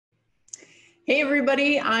Hey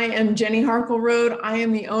everybody, I am Jenny Harkleroad. I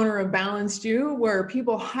am the owner of Balanced You, where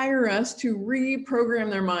people hire us to reprogram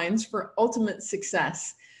their minds for ultimate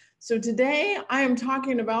success. So today I am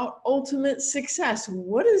talking about ultimate success.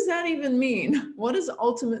 What does that even mean? What is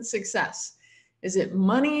ultimate success? Is it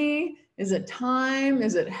money? Is it time?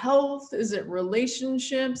 Is it health? Is it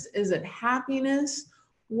relationships? Is it happiness?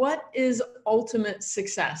 What is ultimate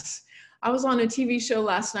success? I was on a TV show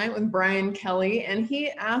last night with Brian Kelly, and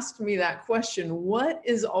he asked me that question, what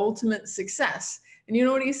is ultimate success? And you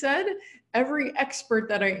know what he said? Every expert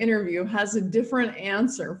that I interview has a different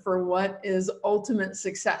answer for what is ultimate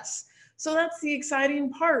success. So that's the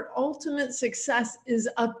exciting part. Ultimate success is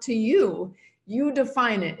up to you. You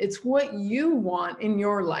define it. It's what you want in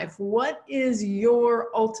your life. What is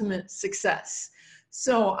your ultimate success?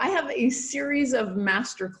 So I have a series of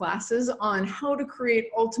master classes on how to create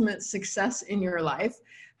ultimate success in your life,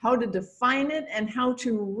 how to define it, and how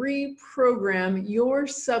to reprogram your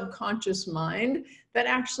subconscious mind that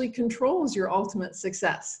actually controls your ultimate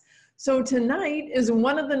success. So tonight is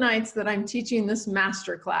one of the nights that I'm teaching this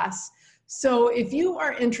master class. So if you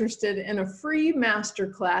are interested in a free master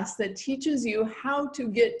class that teaches you how to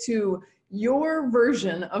get to your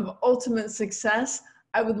version of ultimate success,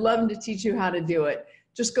 I would love to teach you how to do it.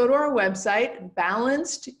 Just go to our website,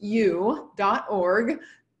 balancedU.org,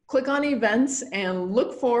 click on events, and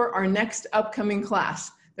look for our next upcoming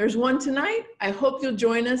class. There's one tonight. I hope you'll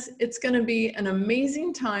join us. It's going to be an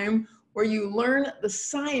amazing time where you learn the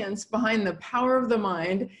science behind the power of the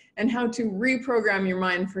mind and how to reprogram your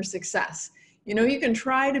mind for success. You know, you can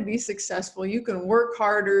try to be successful. You can work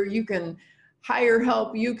harder. You can hire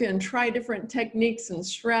help. You can try different techniques and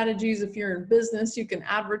strategies. If you're in business, you can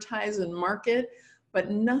advertise and market,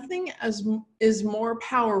 but nothing is more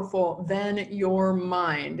powerful than your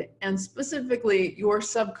mind, and specifically your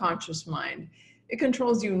subconscious mind. It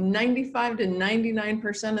controls you 95 to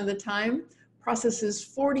 99% of the time, processes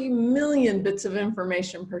 40 million bits of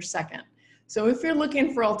information per second. So if you're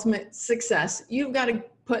looking for ultimate success, you've got to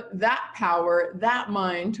put that power, that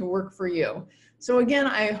mind to work for you. So again,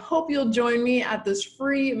 I hope you'll join me at this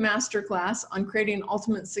free masterclass on creating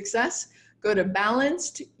ultimate success. Go to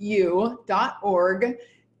balancedU.org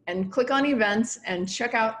and click on events and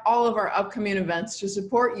check out all of our upcoming events to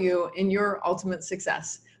support you in your ultimate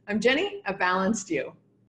success. I'm Jenny at Balanced You.